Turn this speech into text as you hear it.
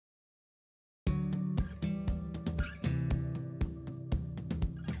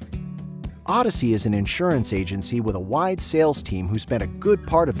Odyssey is an insurance agency with a wide sales team who spent a good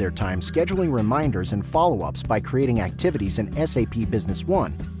part of their time scheduling reminders and follow-ups by creating activities in SAP Business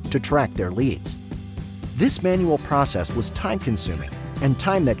One to track their leads. This manual process was time-consuming and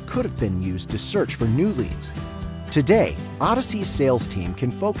time that could have been used to search for new leads. Today, Odyssey's sales team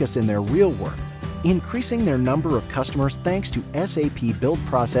can focus in their real work, increasing their number of customers thanks to SAP Build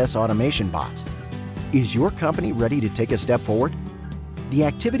Process Automation bots. Is your company ready to take a step forward? The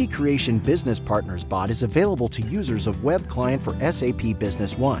Activity Creation Business Partners bot is available to users of Web Client for SAP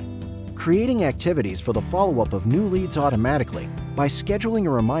Business One, creating activities for the follow-up of new leads automatically by scheduling a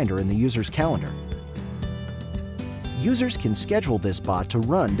reminder in the user's calendar. Users can schedule this bot to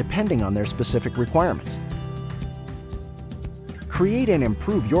run depending on their specific requirements. Create and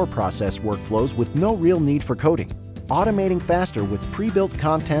improve your process workflows with no real need for coding, automating faster with pre-built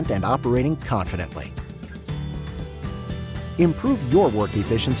content and operating confidently. Improve your work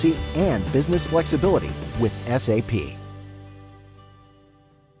efficiency and business flexibility with SAP.